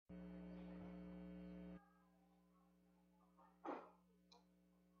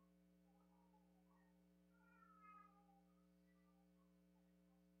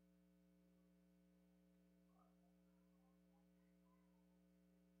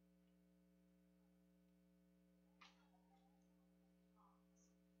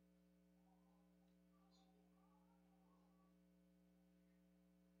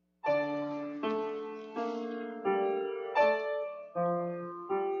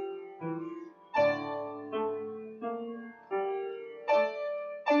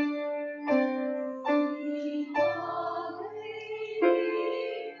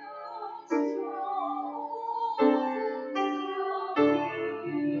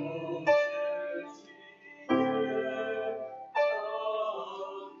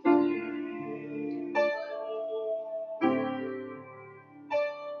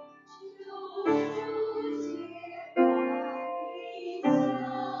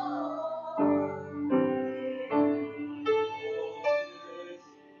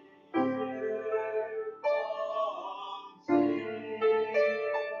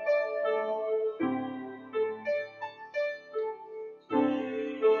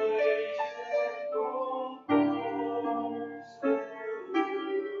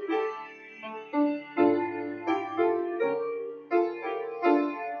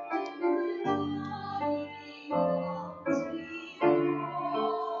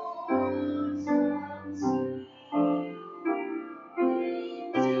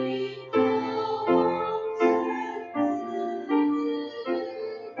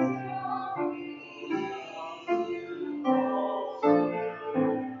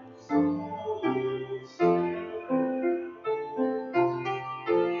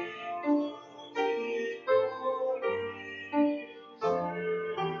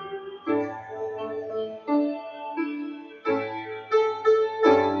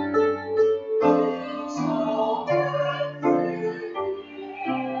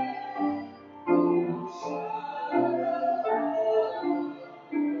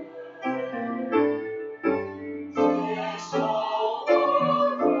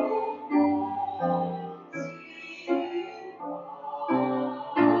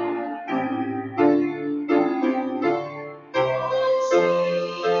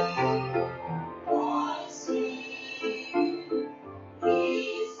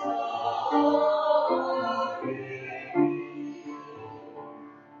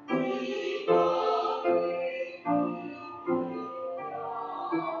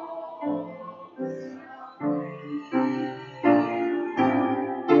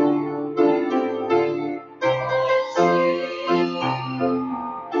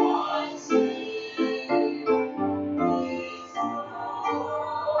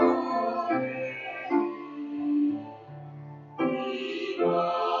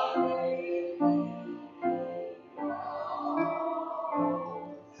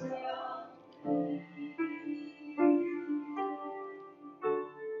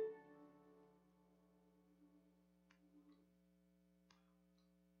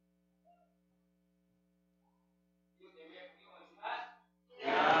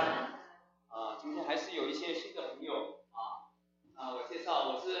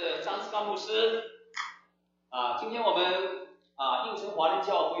昌牧师。今天我们应城华人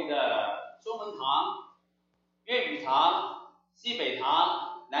教会的中文堂、粤语堂、西北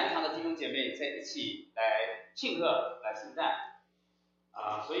堂、南堂的弟兄姐妹在一起来庆贺来圣诞。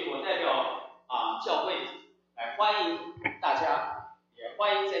所以我代表教会来欢迎大家，也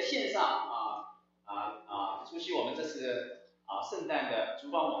欢迎在线上出席我们这次圣诞的烛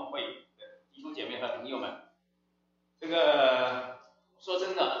光晚会的弟兄姐妹和朋友们。这个说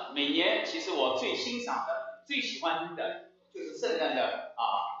真的，每年其实我最欣赏的、最喜欢听的就是圣诞的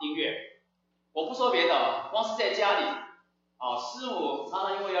音乐。我不说别的，光是在家里师母常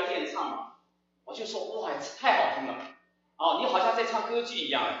常因为要练唱嘛，我就说哇，太好听了你好像在唱歌剧一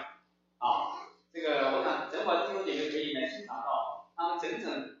样这个我想整会弟兄姐妹可以能欣赏到，他们整整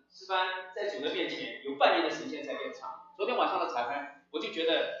诗班在主的面前有半年的时间在练唱。昨天晚上的彩排，我就觉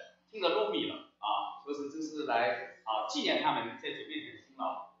得听得入迷了就是真是来纪念他们在主面前的辛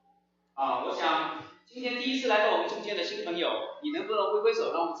劳我想今天第一次来到我们中间的新朋友，你能不能挥挥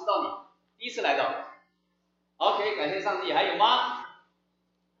手让我们知道你第一次来的 ？OK， 感谢上帝。还有吗？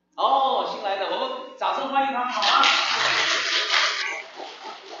新来的，我们掌声欢迎他们好吗？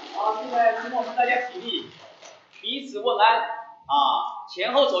现在请我们大家起立，彼此问安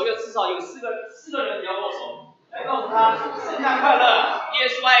前后左右至少有四个人要握手，来告诉他圣诞快乐，耶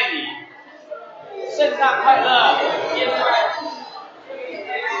稣爱你。圣诞快乐，耶稣爱你。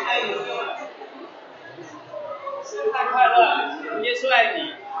圣诞快乐，耶稣爱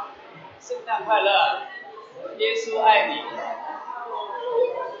你。圣诞快乐，耶稣爱你。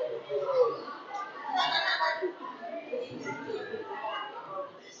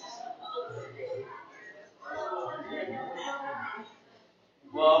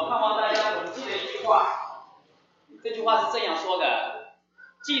我盼望大家总记得一句话，这句话是这样说的：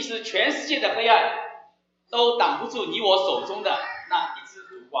即使全世界的黑暗都挡不住你我手中的那一支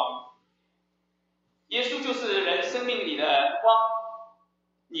烛光。耶稣就是人生命里的光，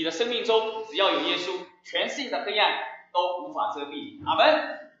你的生命中只要有耶稣，全世界的黑暗都无法遮蔽。阿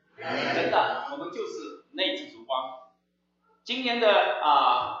们。真的，我们就是那支烛光。今年的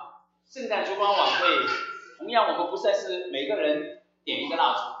圣诞烛光晚会，同样我们不再是每个人点一个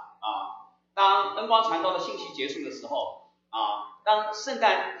蜡烛当灯光传道的信息结束的时候当圣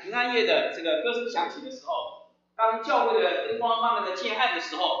诞平安夜的这个歌声响起的时候，当教会的灯光慢慢的渐暗的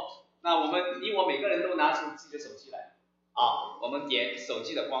时候，那你我每个人都拿出自己的手机来我们点手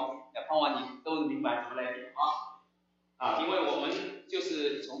机的光，盼望你都能明白怎么来点因为我们就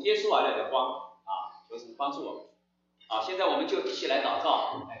是从耶稣而来的光求神帮助我们现在我们就一起来祷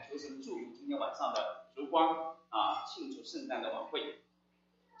告，来求神祝福今天晚上的烛光庆祝圣诞的晚会。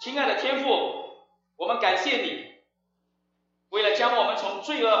亲爱的天父，我们感谢你，为了将我们从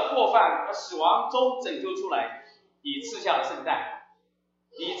罪恶、过犯和死亡中拯救出来，你赐下了圣诞。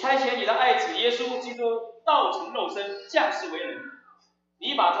你差遣你的爱子耶稣基督道成肉身，降世为人。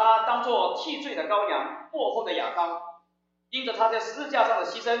你把他当作替罪的羔羊，过后的亚当，因着他在十字架上的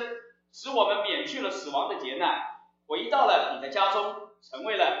牺牲，使我们免去了死亡的劫难，回到了你的家中，成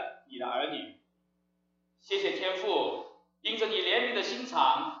为了你的儿女。谢谢天父，因着你怜悯的心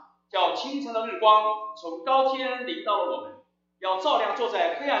肠，叫清晨的日光从高天临到了我们，要照亮坐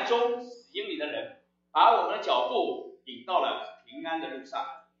在黑暗中死荫里的人，把我们的脚步引到了平安的路上。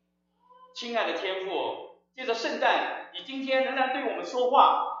亲爱的天父，借着圣诞，你今天仍然对我们说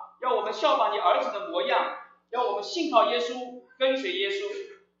话，要我们效仿你儿子的模样，要我们信靠耶稣，跟随耶稣，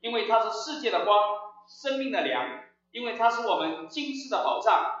因为他是世界的光，生命的粮，因为他是我们今世的保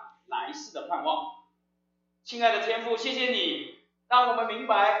障，来世的盼望。亲爱的天父，谢谢你让我们明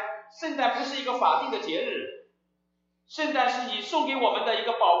白，圣诞不是一个法定的节日，圣诞是你送给我们的一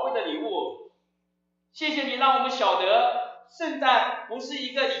个宝贵的礼物。谢谢你让我们晓得，圣诞不是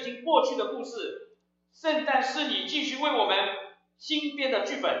一个已经过去的故事，圣诞是你继续为我们新编的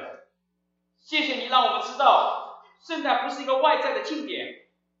剧本。谢谢你让我们知道，圣诞不是一个外在的庆典，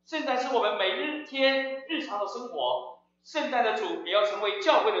圣诞是我们每天日常的生活。圣诞的主也要成为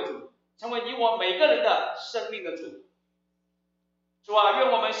教会的主，成为你我每个人的生命的主。主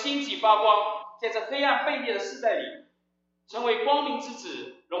愿我们心体发光，在这黑暗背裂的世代里，成为光明之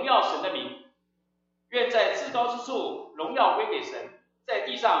子，荣耀神的名。愿在至高之处荣耀归给神，在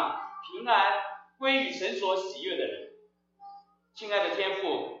地上平安归于神所喜悦的人。亲爱的天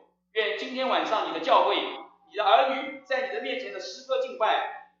父，愿今天晚上你的教会，你的儿女在你的面前的诗歌敬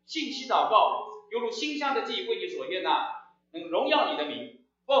拜、信息祷告，犹如馨香的祭为你所悦纳，能荣耀你的名。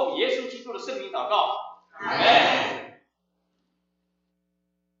奉耶稣基督的圣名祷告，阿们。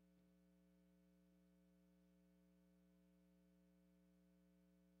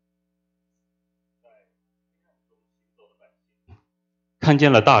看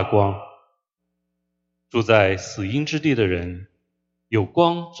见了大光，住在死荫之地的人，有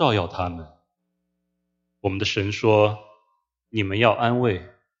光照耀他们。我们的神说，你们要安慰，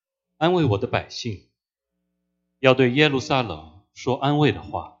安慰我的百姓，要对耶路撒冷说安慰的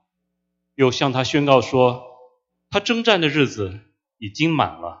话，又向他宣告说，他征战的日子已经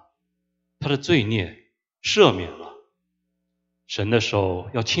满了，他的罪孽赦免了，神的手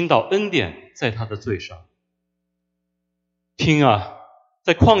要倾倒恩典在他的罪上。听啊，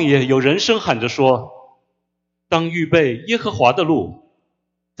在旷野有人声喊着说，当预备耶和华的路，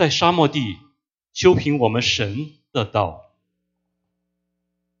在沙漠地修平我们神的道。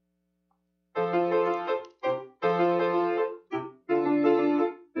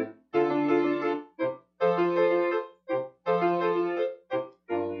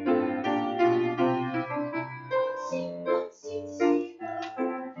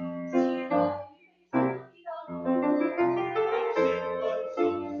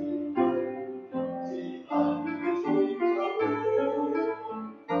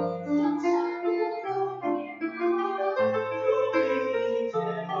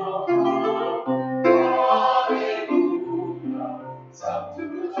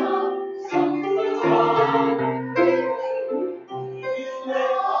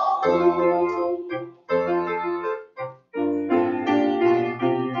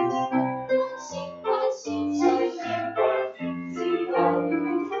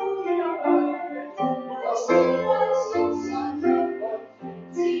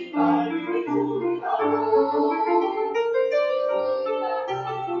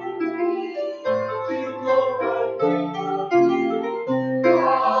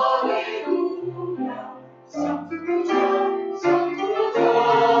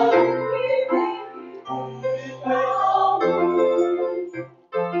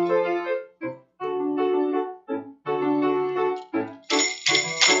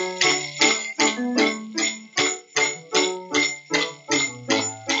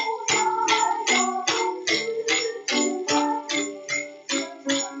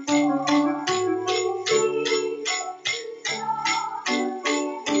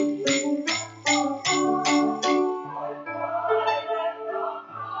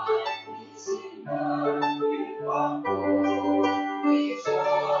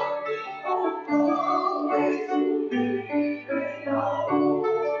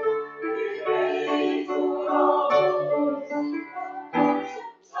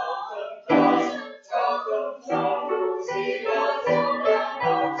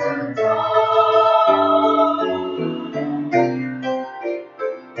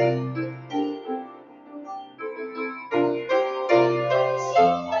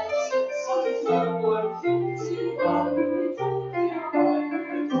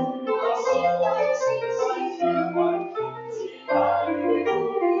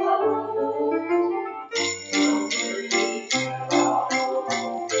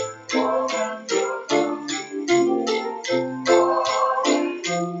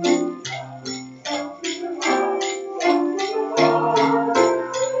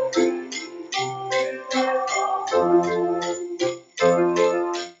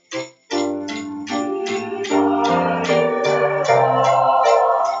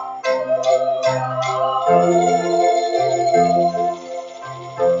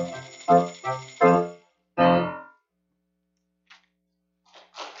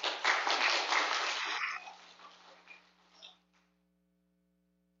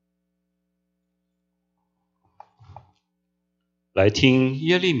来听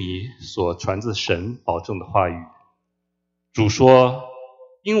耶利米所传自神保证的话语。主说，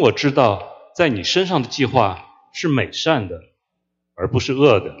因我知道在你身上的计划是美善的，而不是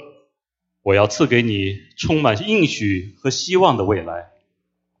恶的，我要赐给你充满应许和希望的未来。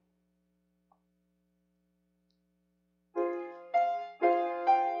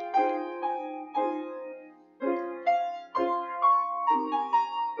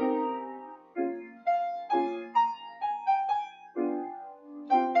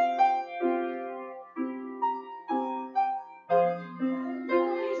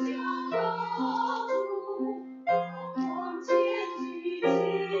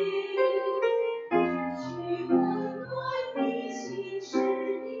去温暖你心上。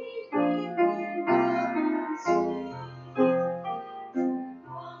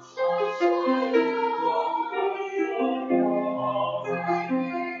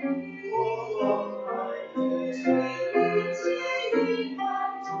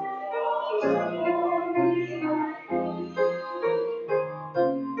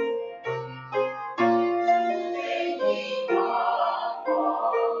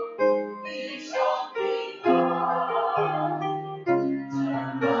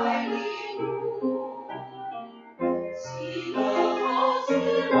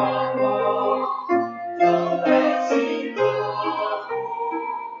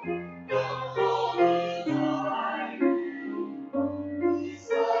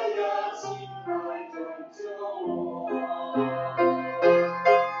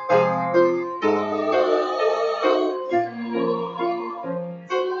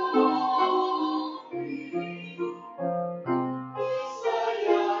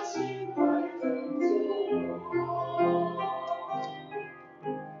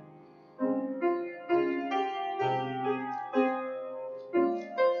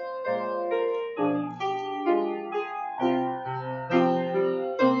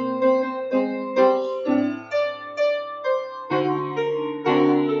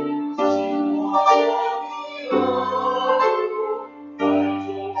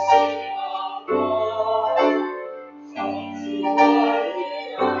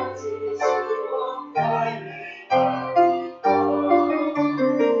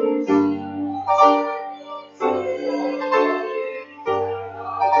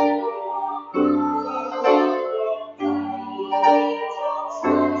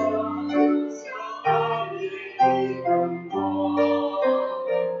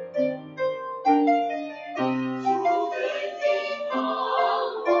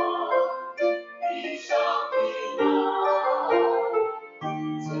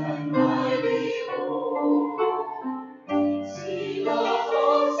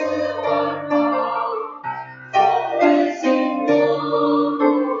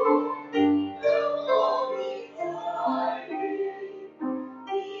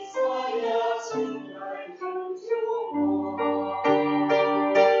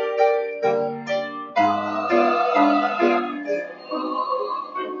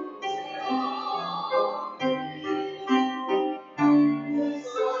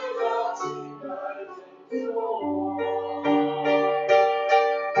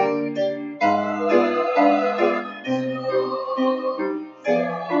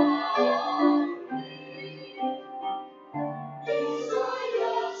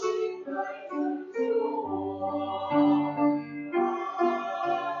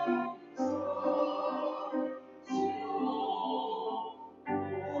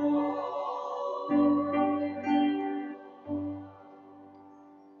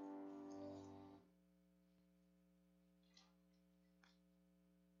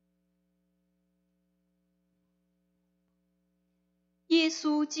耶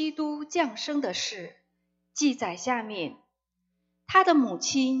稣基督降生的事，记载下面。他的母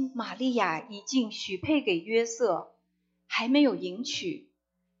亲玛利亚已经许配给约瑟，还没有迎娶，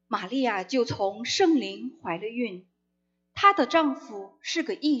玛利亚就从圣灵怀了孕。她的丈夫是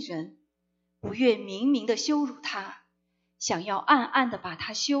个义人，不愿明明地羞辱她，想要暗暗地把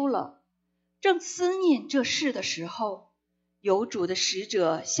她休了。正思念这事的时候，有主的使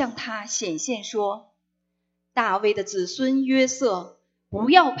者向他显现说：大卫的子孙约瑟，不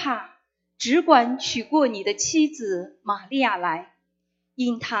要怕，只管娶过你的妻子玛利亚来，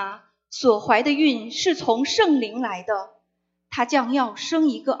因她所怀的孕是从圣灵来的，她将要生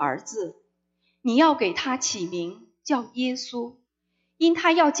一个儿子，你要给他起名叫耶稣，因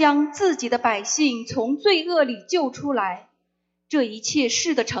他要将自己的百姓从罪恶里救出来。这一切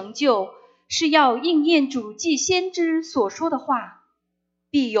事的成就，是要应验主藉先知所说的话，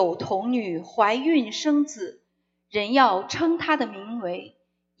必有童女怀孕生子，人要称他的名为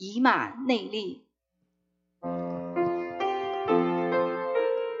以马内利。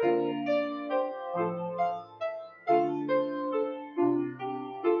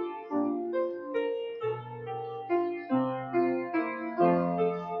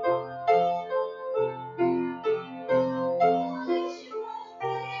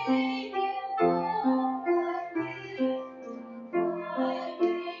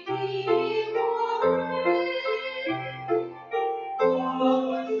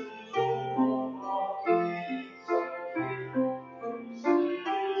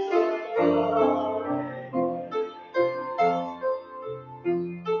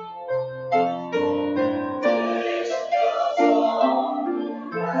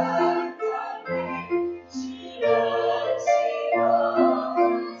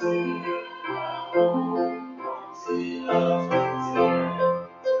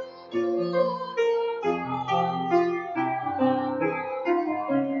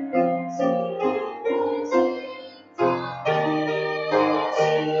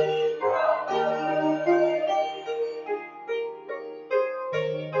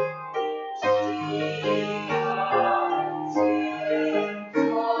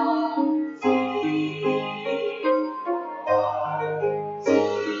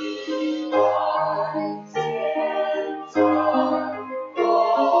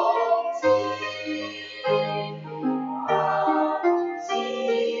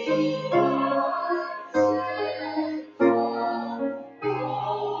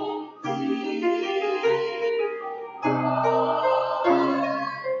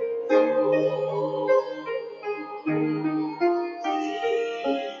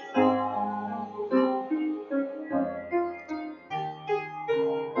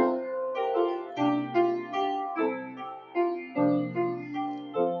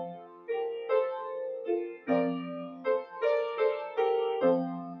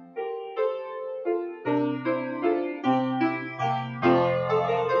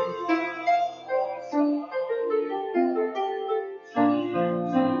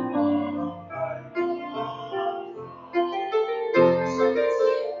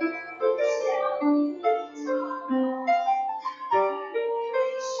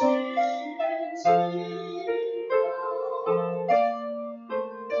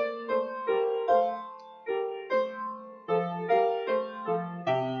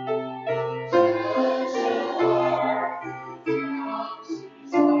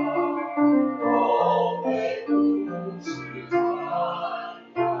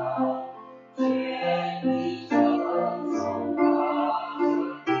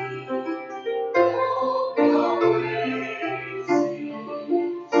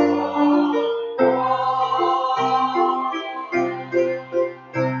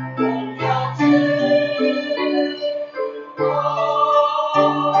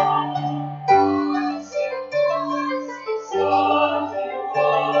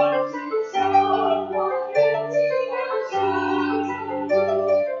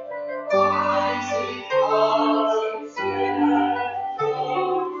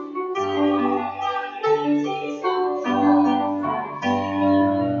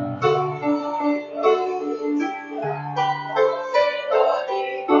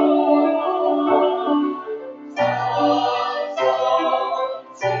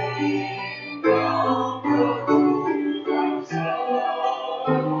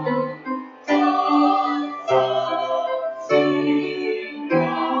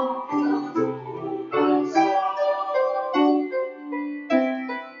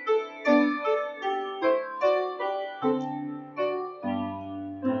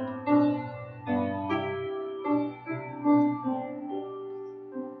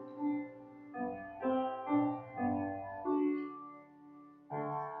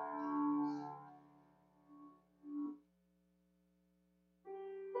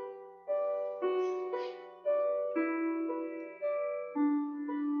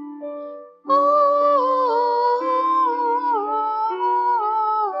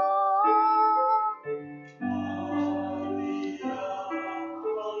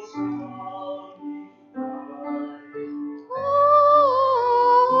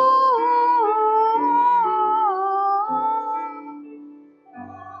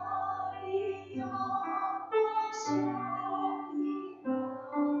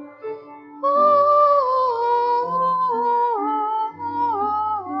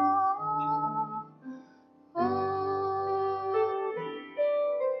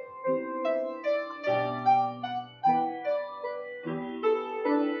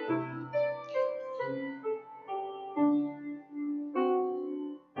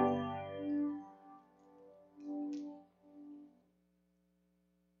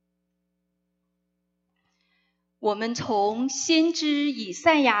我们从先知以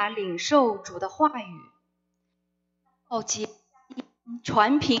赛亚领受主的话语，报捷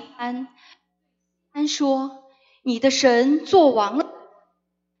传平安。安说：你的神作王了，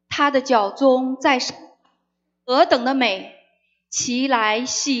他的脚踪在上，何等的美！齐来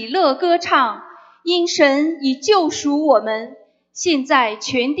喜乐歌唱，因神已救赎我们，现在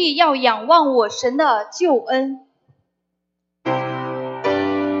全地要仰望我神的救恩。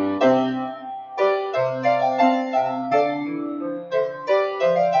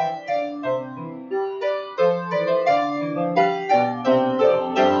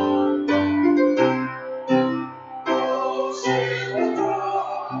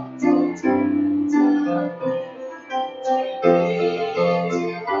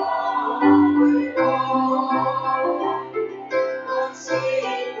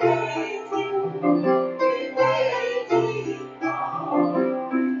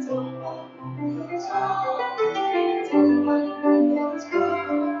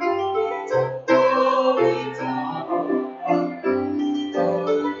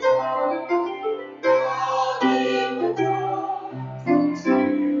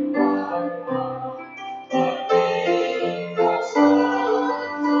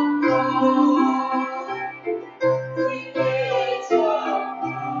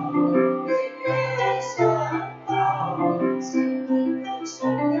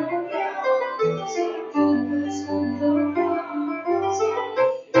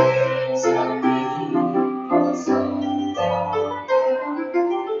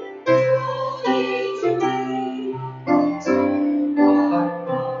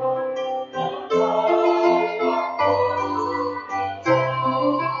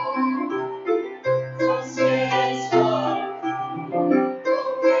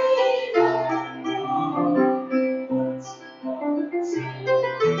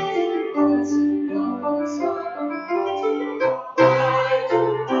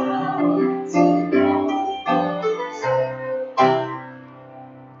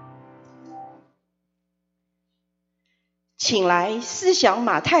请来思想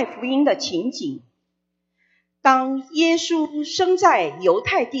马太福音的情景。当耶稣生在犹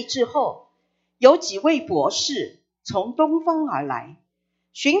太地之后，有几位博士从东方而来，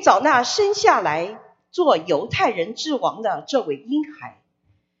寻找那生下来做犹太人之王的这位婴孩。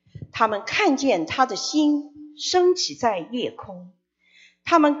他们看见他的星升起在夜空，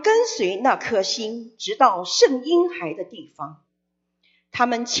他们跟随那颗星直到圣婴孩的地方。他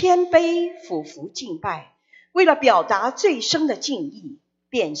们谦卑俯伏敬拜，为了表达最深的敬意，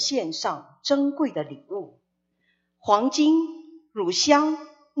便献上珍贵的礼物：黄金、乳香、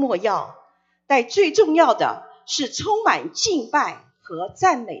没药，但最重要的是充满敬拜和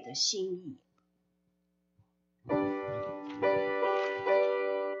赞美的心意。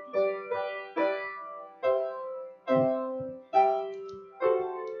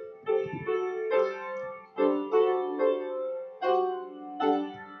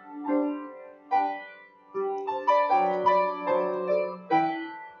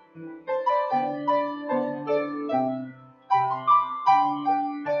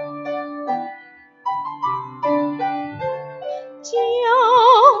将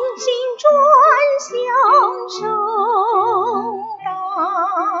金砖向上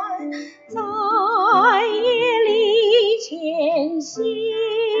担，在夜里前行，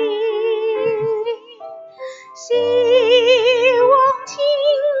希望亲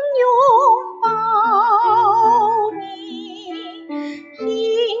拥抱你，凭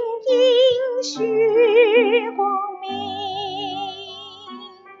应许光明，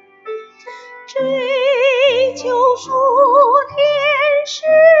追求属天事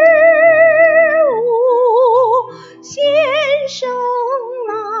物，献上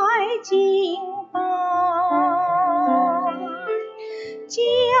来敬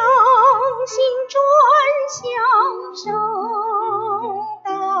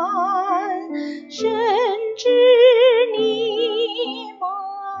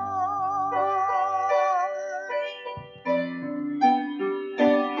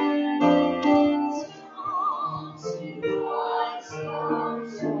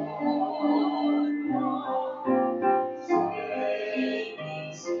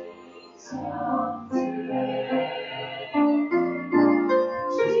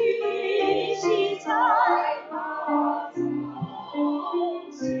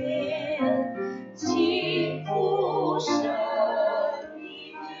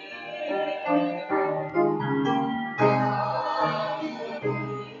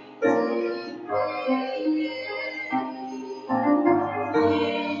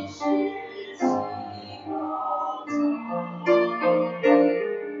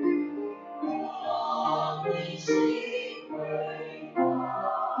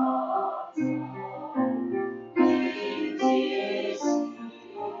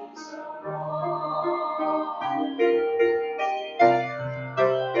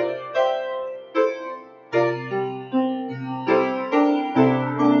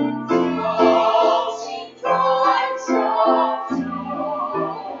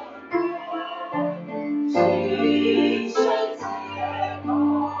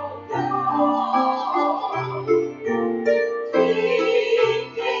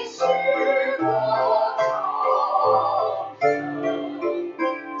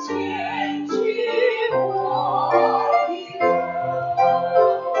前去我的路，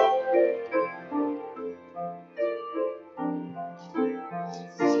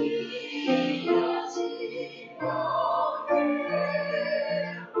喜乐祈祷日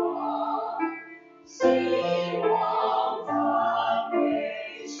落，希望赞美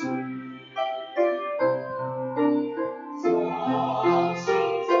诗，从心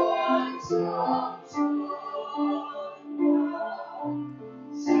转向神啊，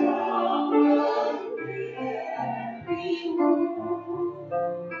向恩典礼物。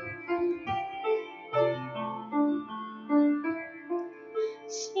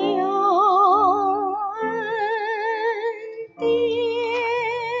向恩典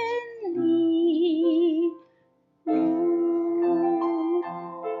礼物。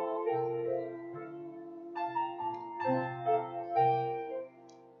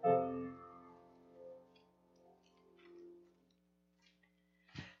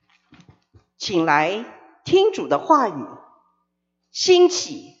请来听主的话语，兴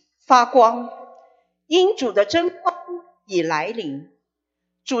起发光，因主的真光已来临，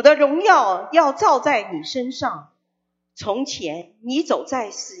主的荣耀要照在你身上。从前你走在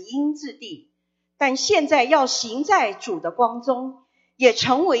死荫之地，但现在要行在主的光中，也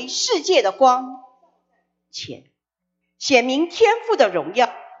成为世界的光，显明天父的荣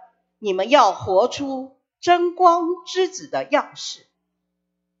耀。你们要活出真光之子的样式。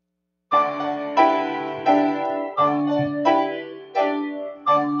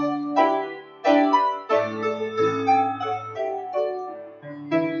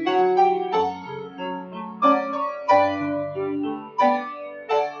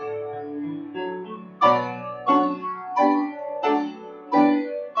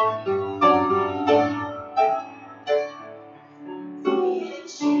天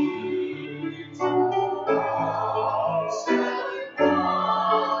去主高升的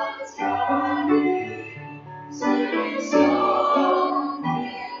家。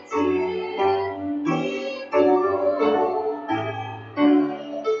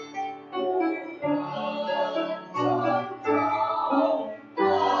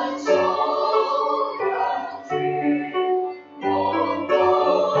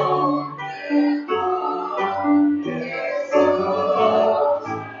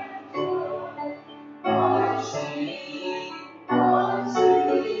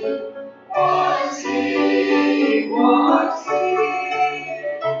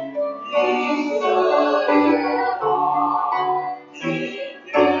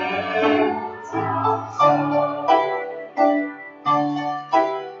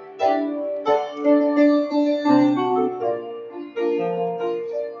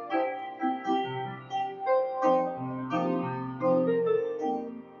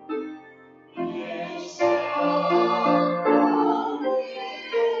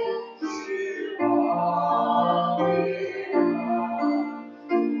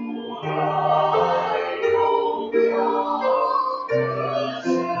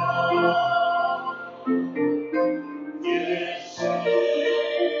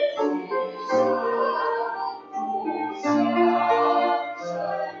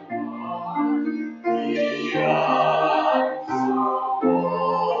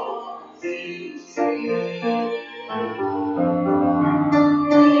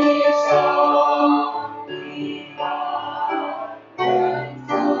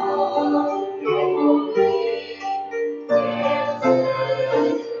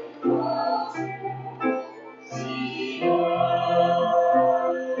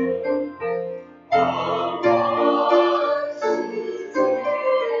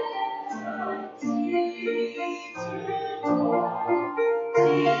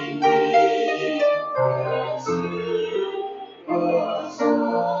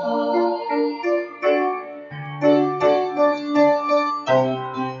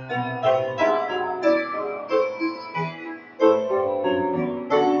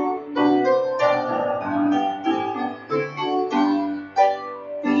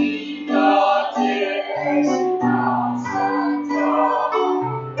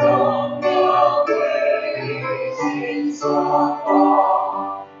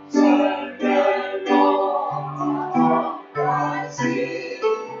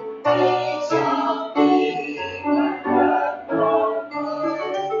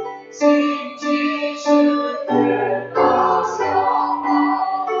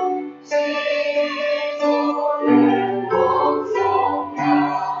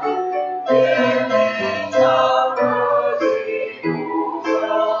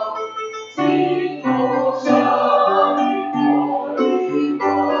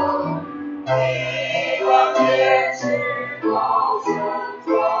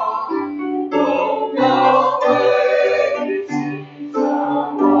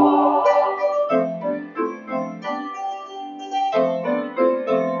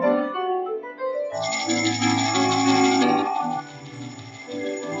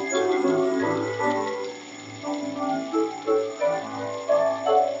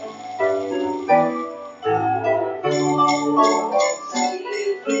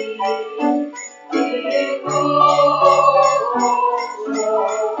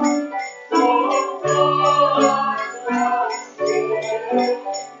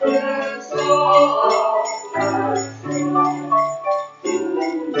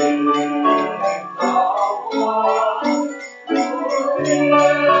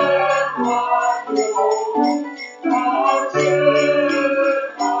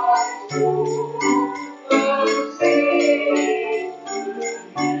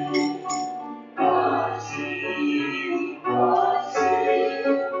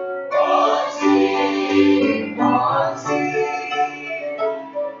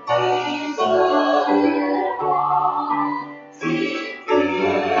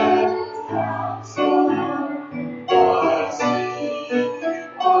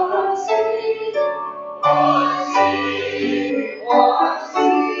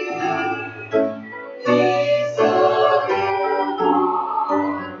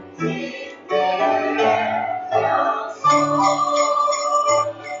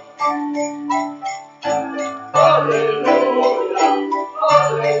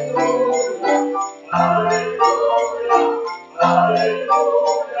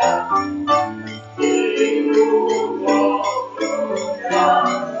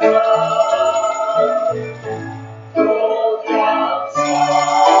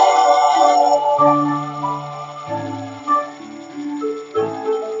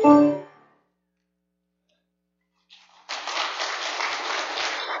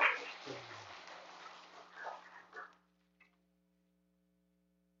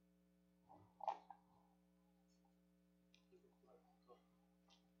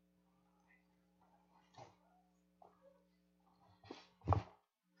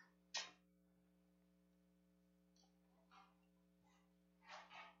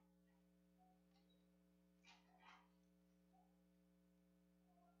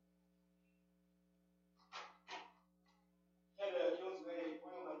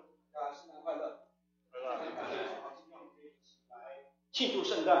庆祝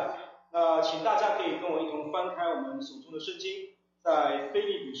圣诞，请大家可以跟我一同翻开我们手中的圣经，在腓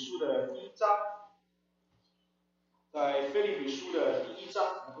立比书的第1章，在腓立比书的第1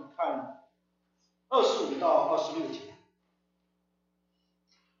章，我们看25到26节。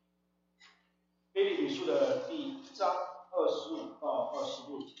腓立比书的第1章25到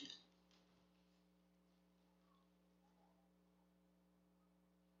26节。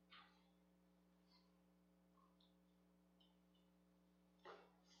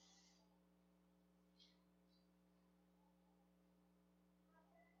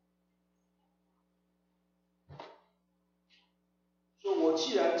说我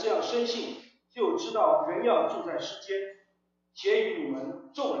既然这样深信，就知道人要住在世间，且与你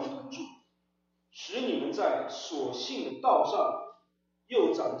们众人同住，使你们在所信的道上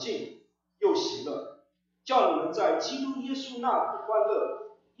又长进又喜乐，叫你们在基督耶稣那里欢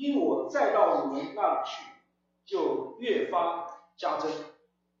乐，因我再到你们那里去，就越发加增。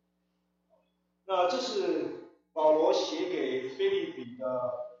那这是保罗写给腓立比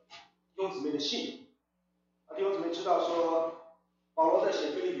的弟兄姊妹的信。弟兄姊妹知道说，保罗在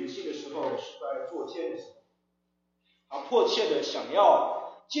写腓立比信的时候是在做监的时候，迫切的想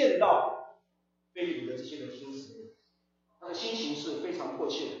要见到腓立比的这些的弟兄姊妹，他的心情是非常迫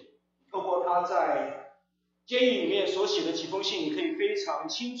切的。透过他在监狱里面所写的几封信，你可以非常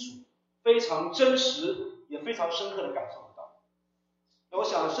清楚、非常真实，也非常深刻的感受得到。那我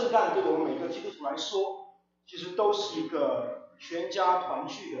想，圣诞对我们每个基督徒来说，其实都是一个全家团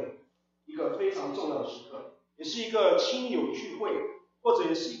聚的一个非常重要的时刻，也是一个亲友聚会，或者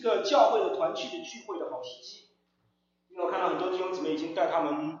也是一个教会的团契的聚会的好时机。因为我看到很多弟兄姊妹已经带他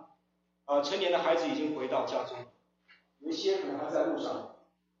们成年的孩子已经回到家中，有一些可能还在路上。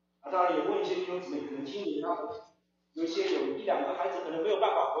当然也问一些弟兄姊妹，可能听你他们有一些有1、2个孩子可能没有办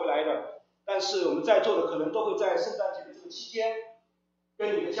法回来的，但是我们在座的可能都会在圣诞节的这个期间，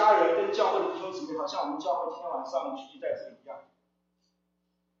跟你的家人、跟教会的弟兄姊妹，好像我们教会今天晚上聚集在这里一样。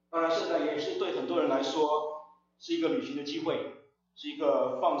当然，圣诞也是对很多人来说是一个旅行的机会，是一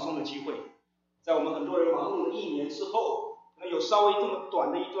个放松的机会。在我们很多人忙碌了1年之后，可能有稍微这么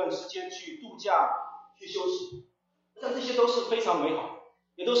短的一段时间去度假、去休息，但这些都是非常美好，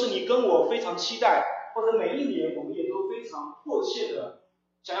也都是你跟我非常期待，或者每一年我们也都非常迫切的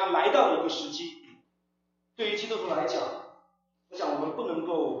想要来到的一个时机。对于基督徒来讲，我想我们不能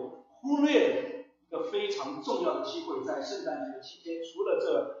够忽略一个非常重要的机会，在圣诞节的期间，除了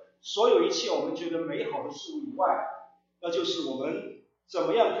这所有一切我们觉得美好的事物以外，那就是我们怎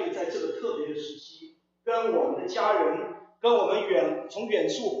么样可以在这个特别的时期，跟我们的家人，跟我们从远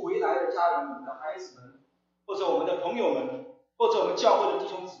处回来的家人，我们的孩子们，或者我们的朋友们，或者我们教会的弟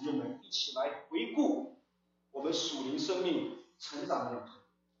兄姊妹们，一起来回顾我们属灵生命成长的旅程。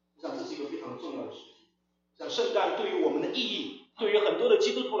我想这是一个非常重要的事情。像圣诞对于我们的意义，对于很多的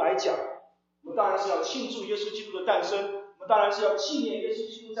基督徒来讲，我们当然是要庆祝耶稣基督的诞生，我们当然是要纪念耶稣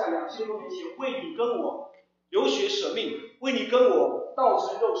基督在2000多年前为你跟我流血舍命，为你跟我道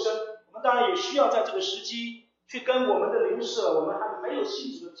成肉身。我们当然也需要在这个时机去跟我们的邻舍，我们还没有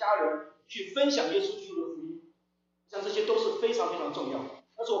信主的家人去分享耶稣基督的福音，像这些都是非常非常重要。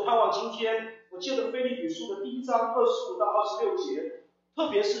但是我盼望今天我借着腓立比书的1章25到26节，特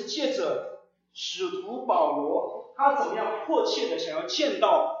别是借着使徒保罗他怎么样迫切的想要见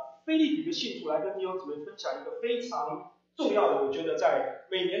到腓立比的信徒，来跟弟兄姊妹分享一个非常重要的，我觉得在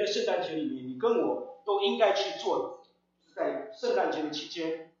每年的圣诞节里面，你跟我都应该去做的，就是在圣诞节的期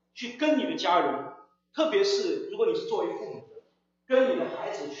间去跟你的家人，特别是如果你是作为父母的，跟你的孩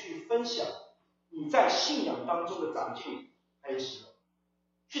子去分享你在信仰当中的长进还有喜乐，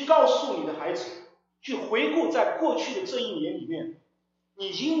去告诉你的孩子，去回顾在过去的这一年里面，你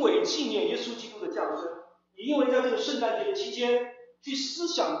因为纪念耶稣基督的降生，你因为在这个圣诞节的期间去思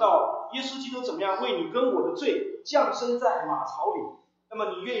想到耶稣基督怎么样为你跟我的罪降生在马槽里，那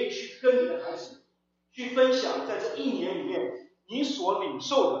么你愿意去跟你的孩子去分享在这一年里面你所领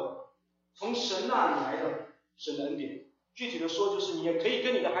受的从神那里来的神的恩典。具体的说，就是你也可以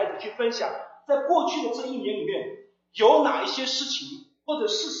跟你的孩子去分享在过去的这一年里面有哪一些事情或者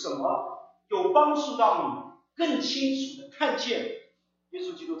是什么有帮助到你更清楚的看见耶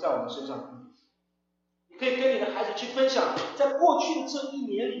稣基督在我们身上的恩典。你可以跟你的孩子去分享在过去的这一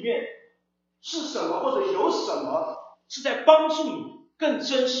年里面是什么或者有什么是在帮助你更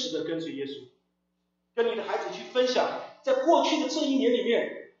真实的跟随耶稣。跟你的孩子去分享在过去的这一年里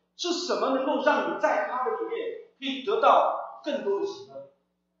面是什么能够让你在他的里面可以得到更多的喜乐。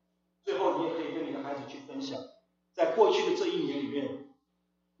最后你也可以跟你的孩子去分享在过去的这一年里面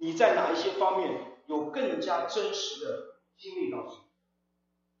你在哪一些方面有更加真实的经历到神，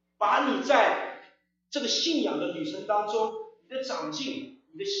把你在这个信仰的旅程当中你的长进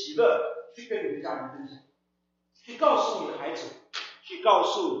你的喜乐去跟你的家人分享，去告诉你的孩子，去告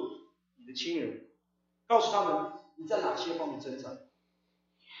诉你的亲人，告诉他们你在哪些方面增长，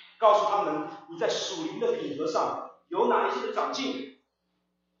告诉他们你在属灵的品格上有哪一些的长进。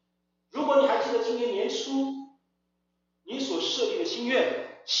如果你还记得今年年初你所设立的心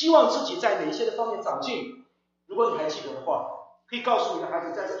愿，希望自己在哪些的方面长进，如果你还记得的话，可以告诉你的孩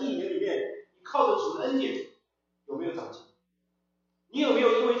子，在这一年里面你靠着主的恩典有没有长进，你有没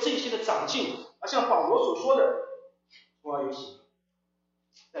有因为这些的长进而像保罗所说的从而有喜乐，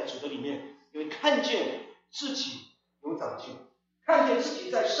在主的里面你会看见自己有长进，看见自己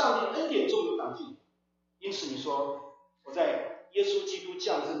在上帝的恩典中有长进。因此你说我在耶稣基督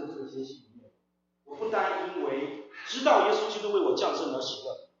降生的这个节期里面，我不单因为知道耶稣基督为我降生而喜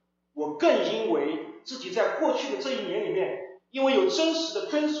乐，我更因为自己在过去的这一年里面，因为有真实的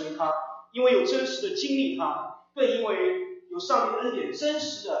跟随他，因为有真实的经历他，更因为有上帝的恩典真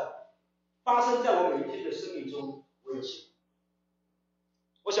实的发生在我每一天的生命中，我有喜乐。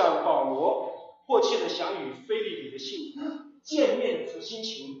我想保罗迫切的想与腓立比的信徒见面的这个心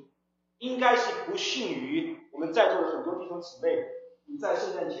情，应该是不逊于我们在座的很多弟兄姊妹你在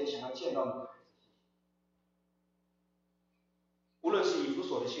圣诞节想要见到你的孩子。无论是以弗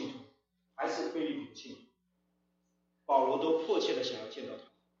所的信徒还是腓立比的信徒，保罗都迫切的想要见到他。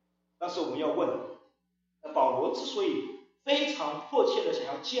但是我们要问，那保罗之所以非常迫切的想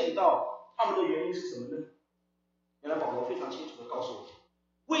要见到他们的原因是什么呢？原来保罗非常清楚的告诉我，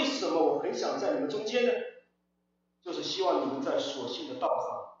为什么我很想在你们中间呢？就是希望你们在所信的道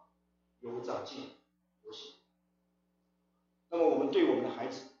上有长进有喜。那么我们对我们的孩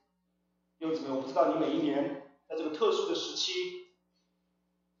子，弟兄姊妹，我不知道你每一年在这个特殊的时期，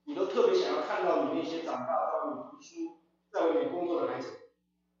你都特别想要看到你那些长大在外面读书在外面工作的孩子，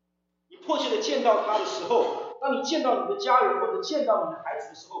你迫切的见到他的时候，当你见到你的家人或者见到你的孩子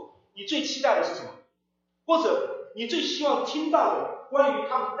的时候，你最期待的是什么？或者你最希望听到的关于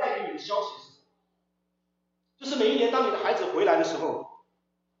他们带给你的消息是什么？就是每一年当你的孩子回来的时候，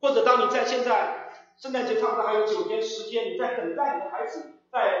或者当你在现在圣诞节差不多还有9天10天，你在等待你的孩子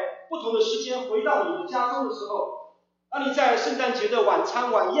在不同的时间回到你的家中的时候，当你在圣诞节的晚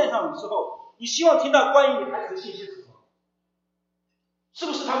餐晚宴上的时候，你希望听到关于你孩子的信息是什么？是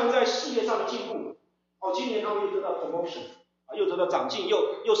不是他们在事业上的进步？今年他们又得到 promotion， 又得到长进，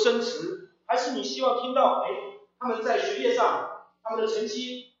又升职？还是你希望听到他们在学业上他们的成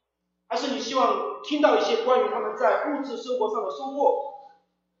绩？还是你希望听到一些关于他们在物质生活上的收获？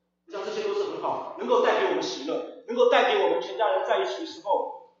我想这些都是很好，能够带给我们喜乐，能够带给我们全家人在一起的时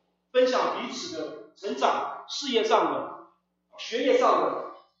候分享彼此的成长，事业上的、学业上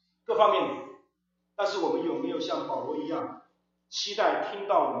的各方面的。但是我们有没有像保罗一样，期待听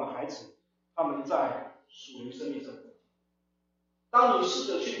到我们孩子他们在属灵生命上的？当你试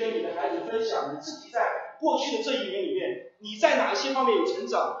着去跟你的孩子分享你自己在过去的这一年里面，你在哪一些方面有成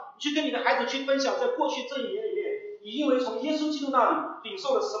长，你去跟你的孩子去分享在过去这一年里面你因为从耶稣基督那里领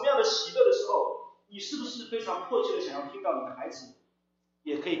受了什么样的喜乐的时候，你是不是非常迫切的想要听到你的孩子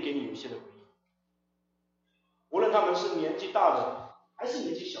也可以给你有一些的回应？无论他们是年纪大的还是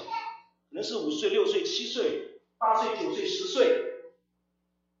年纪小的，可能是5岁、6岁、7岁、8岁、9岁、10岁，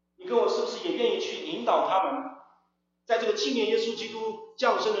你跟我是不是也愿意去引导他们，在这个纪念耶稣基督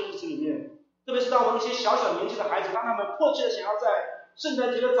降生的日子里面，特别是当我们那些小小年纪的孩子，当他们迫切的想要在圣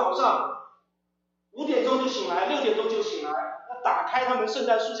诞节的早上5点钟就醒来，6点钟就醒来，要打开他们圣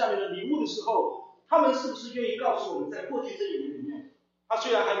诞树下面的礼物的时候，他们是不是愿意告诉我们，在过去这1年里面，他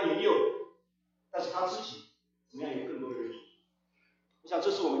虽然还年幼，但是他自己怎么样有更多的认识？我想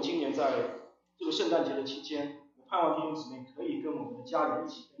这是我们今年在这个圣诞节的期间，我盼望弟兄姊妹可以跟我们的家人一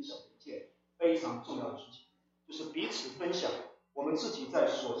起分享的一件非常重要的事情，就是彼此分享我们自己在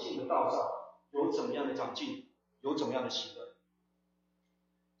所信的道上有怎么样的长进，有怎么样的喜乐，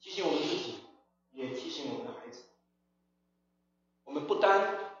提醒我们自己，也提醒我们的孩子。我们不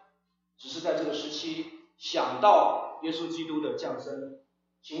单只是在这个时期想到耶稣基督的降生，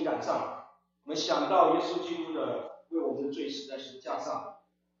情感上，我们想到耶稣基督的为我们的罪死在十字架上，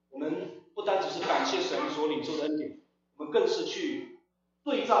我们不单只是感谢神所领受的恩典，我们更是去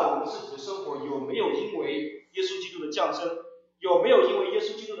对照我们自己的生活，有没有因为耶稣基督的降生，有没有因为耶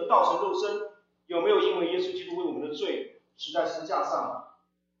稣基督的道成肉身，有没有因为耶稣基督为我们的罪死在十字架上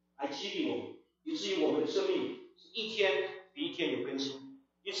来激励我们，以至于我们的生命是一天比一天有更新，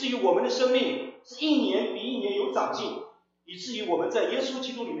以至于我们的生命是1年比1年有长进，以至于我们在耶稣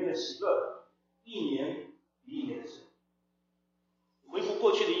基督里面的喜乐1年比1年的深。回顾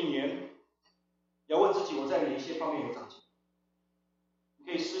过去的1年，要问自己我在哪一些方面有长进。你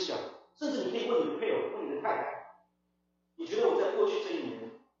可以思想，甚至你可以问你的配偶，问你的太太，你觉得我在过去这1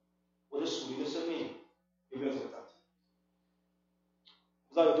年，我的属灵的生命有没有什么长进？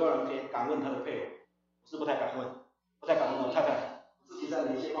不知道有多少人可以敢问他的配偶，我是不太敢问我太太自己在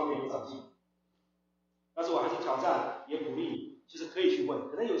哪些方面有长进。但是我还是挑战，也鼓励你，其实可以去问，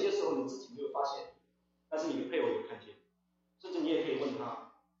可能有些时候你自己没有发现，但是你的配偶有看见，甚至你也可以问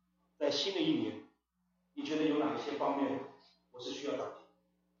他，在新的1年，你觉得有哪一些方面我是需要长进，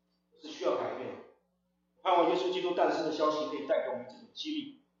我是需要改变的？我盼望耶稣基督诞生的消息可以带给我们这种激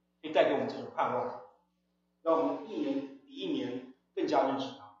励，可以带给我们这种盼望，让我们1年比1年更加认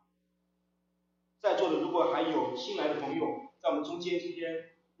识他。在座的如果还有新来的朋友在我们中间，今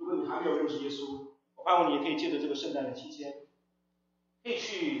天如果你还没有认识耶稣，我盼望你也可以借着这个圣诞的期间，可以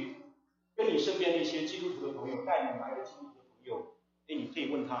去跟你身边那些基督徒的朋友，带你来的基督徒的朋友，你可以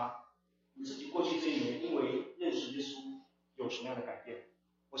问他，你自己过去这1年因为认识耶稣有什么样的改变？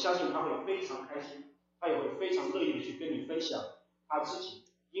我相信他会非常开心，他也会非常乐意的去跟你分享他自己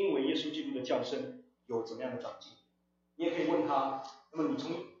因为耶稣基督的降生有怎么样的长进。你也可以问他，那么你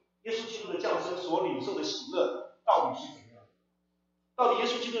从耶稣基督的降生所领受的喜乐到底是怎么样的？到底耶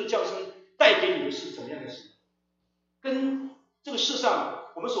稣基督的降生带给你的是怎么样的喜乐？跟这个世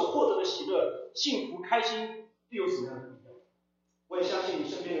上我们所获得的喜乐、幸福、开心又有什么样的不一样？我也相信你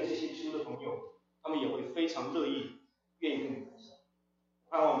身边的这些基督的朋友，他们也会非常乐意、愿意跟你分享。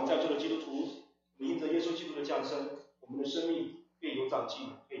盼望我们在座的基督徒，因着耶稣基督的降生，我们的生命更有长进，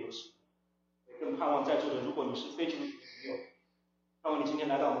更有喜乐。也更盼望在座的，如果你是非基督徒的朋友，盼望你今天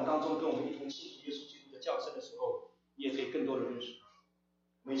来到我们当中，跟我们一同庆祝耶稣基督的降生的时候，你也可以更多的认识他。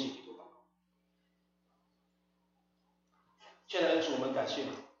我们一起祈祷祷告。亲爱的恩主，我们感谢你。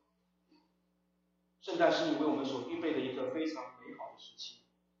圣诞是你为我们所预备的一个非常美好的时期，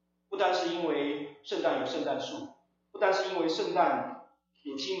不单是因为圣诞有圣诞树，不单是因为圣诞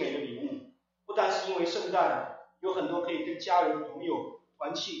有精美的礼物，不单是因为圣诞有很多可以跟家人朋友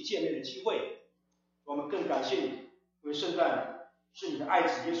团契见面的机会，我们更感谢你，因为圣诞是你的爱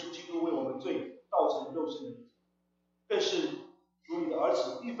子耶稣基督为我们罪道成肉身的日子，更是如你的儿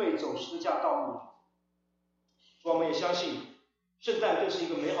子预备走十字架道路。我们也相信圣诞更是一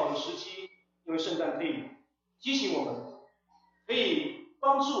个美好的时期，因为圣诞可以提醒我们，可以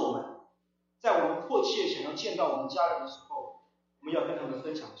帮助我们，在我们迫切想要见到我们家人的时候，我们要跟他们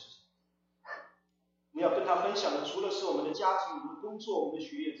分享的是什么？我们要跟他分享的除了是我们的家庭、我们的工作、我们的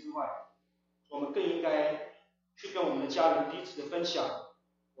学业之外，我们更应该去跟我们的家人彼此的分享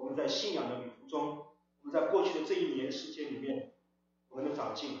我们在信仰的旅途中，我们在过去的这1年时间里面，我们的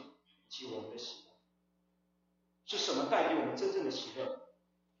长进以及我们的喜乐。是什么带给我们真正的喜乐？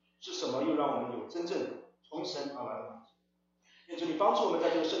是什么又让我们有真正从神而来的满足？愿主你帮助我们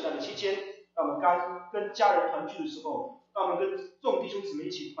在这个圣诞的期间，当我们跟家人团聚的时候，当我们跟众弟兄姊妹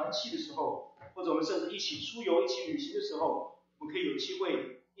一起团契的时候，或者我们甚至一起出游、一起旅行的时候，我们可以有机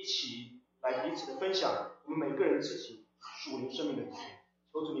会一起来彼此的分享我们每个人自己属灵生命的体验。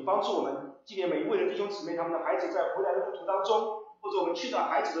求主你帮助我们，纪念每一位的弟兄姊妹，他们的孩子在回来的路途当中，或者我们去到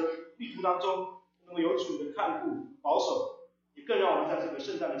孩子的旅途当中，能够有主的看顾保守，也更让我们在这个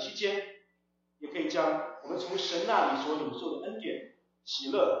圣诞的期间，也可以将我们从神那里所领受的恩典、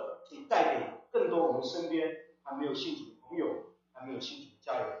喜乐，可以带给更多我们身边还没有信主的朋友，还没有信主的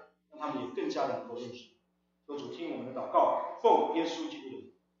家人，让他们也更加的能够认识。求主听我们的祷告，奉耶稣基督的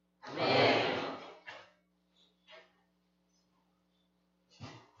名。阿们。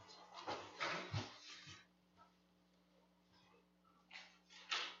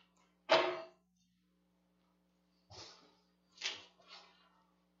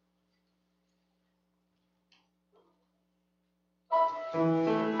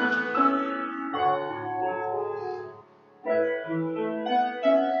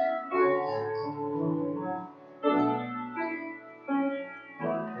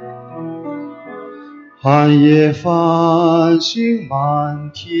寒夜繁星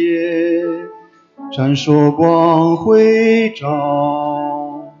满天，闪烁光辉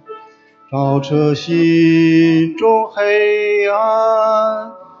照，照彻心中黑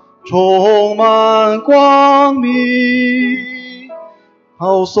暗，充满光明，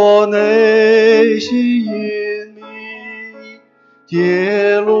好所内心隐秘，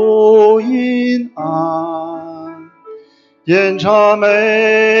揭露阴暗，检查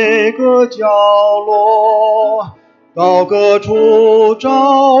每个角落，到各处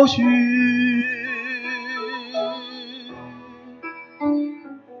找寻。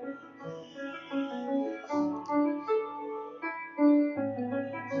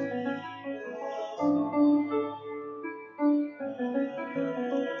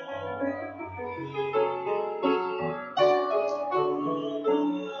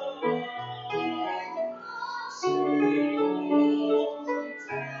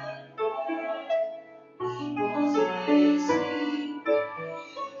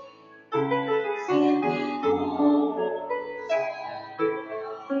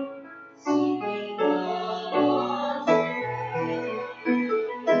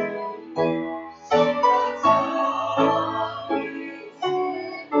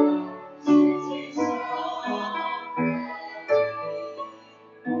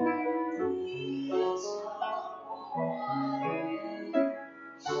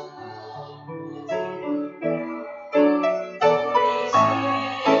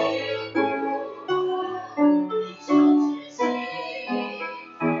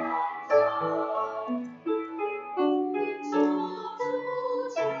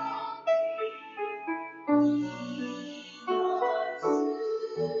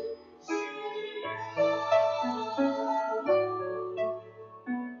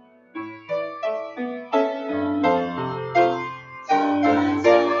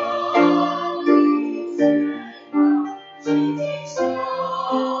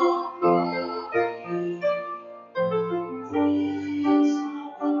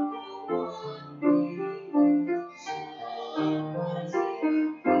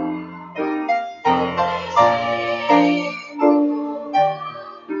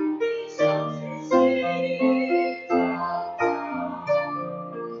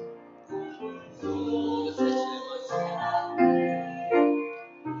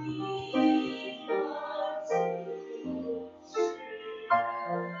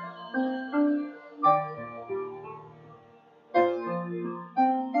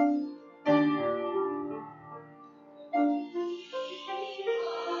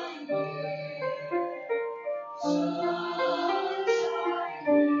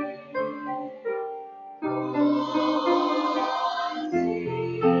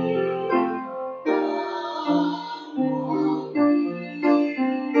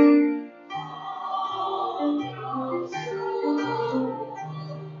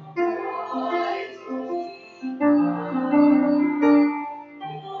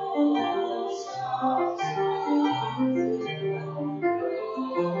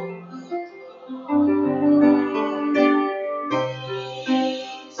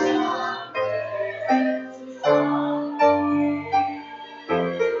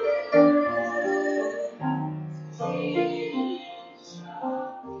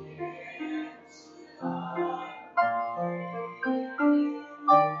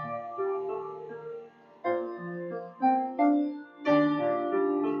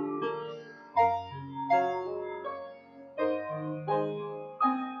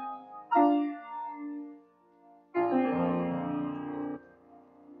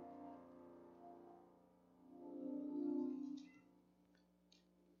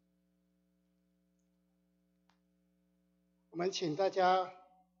我们请大家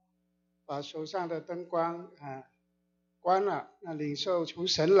把手上的灯光关了，那领受从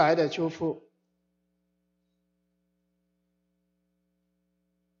神来的祝福。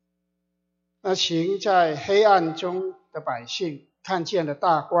那行在黑暗中的百姓看见了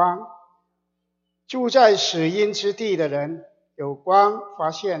大光，住在死荫之地的人有光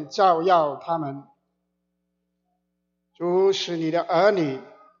发现照耀他们。主使你的儿女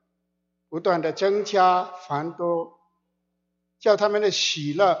不断的增加繁多，叫他们的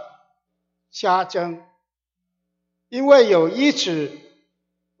喜乐加增，因为有一子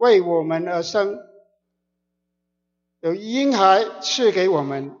为我们而生，有婴孩赐给我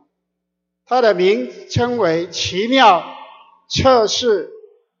们，他的名称为奇妙、测试、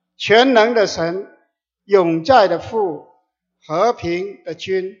全能的神、永在的父、和平的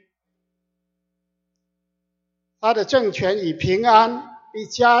君。他的政权与平安必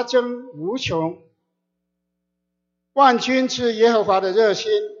加增无穷，万军之耶和华的热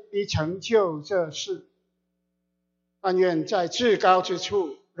心必成就这事。但愿在至高之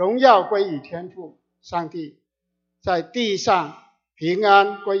处荣耀归于天父上帝，在地上平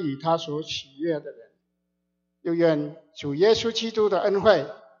安归于他所喜悦的人。又愿主耶稣基督的恩惠、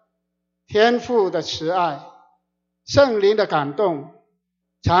天父的慈爱、圣灵的感动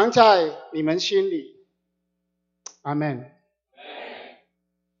常在你们心里。阿们。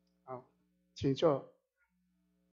好，请坐。